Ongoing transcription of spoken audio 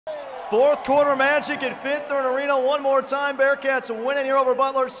Fourth quarter magic at Fifth Third Arena one more time. Bearcats winning here over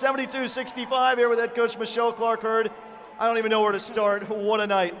Butler, 72-65 here with head coach Michelle Clark-Hurd. I don't even know where to start. What a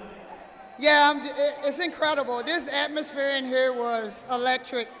night. Yeah, it's incredible. This atmosphere in here was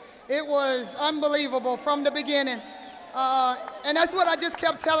electric. It was unbelievable from the beginning. And that's what I just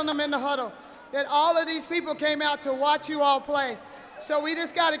kept telling them in the huddle, that all of these people came out to watch you all play. So we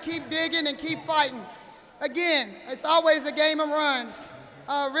just got to keep digging and keep fighting. Again, it's always a game of runs.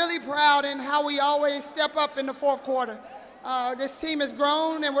 Really proud in how we always step up in the fourth quarter. This team has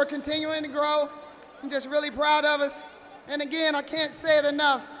grown and we're continuing to grow. I'm just really proud of us. And again, I can't say it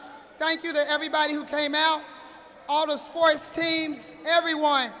enough. Thank you to everybody who came out, all the sports teams,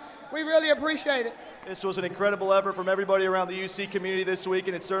 everyone. We really appreciate it. This was an incredible effort from everybody around the UC community this week,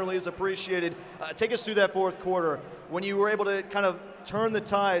 and it certainly is appreciated. Take us through that fourth quarter. When you were able to kind of turn the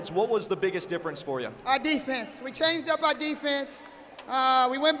tides, what was the biggest difference for you? Our defense. We changed up our defense.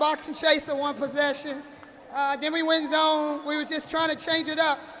 We went box and chase at one possession. Then we went zone. We were just trying to change it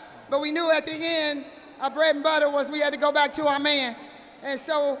up. But we knew at the end, our bread and butter was we had to go back to our man. And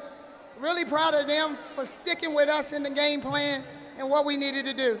so really proud of them for sticking with us in the game plan and what we needed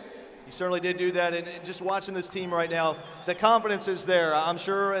to do. You certainly did do that, and just watching this team right now, the confidence is there. I'm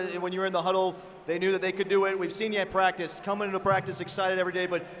sure when you were in the huddle, they knew that they could do it. We've seen you at practice, coming into practice excited every day,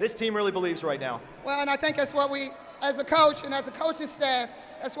 but this team really believes right now. Well, and I think that's what we, as a coach and as a coaching staff,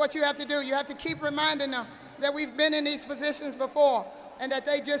 that's what you have to do. You have to keep reminding them that we've been in these positions before and that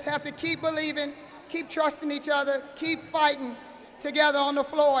they just have to keep believing, keep trusting each other, keep fighting together on the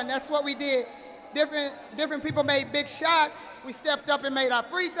floor, and that's what we did. Different people made big shots. We stepped up and made our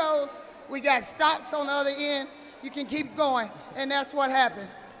free throws. We got stops on the other end. You can keep going, and that's what happened.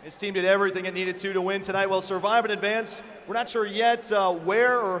 This team did everything it needed to win tonight. Well, survive and advance. We're not sure yet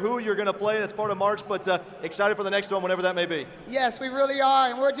where or who you're going to play. That's part of March, but excited for the next one, whenever that may be. Yes, we really are,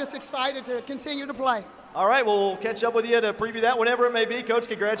 and we're just excited to continue to play. All right, well, we'll catch up with you to preview that whenever it may be. Coach,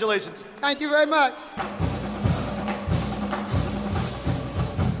 congratulations. Thank you very much.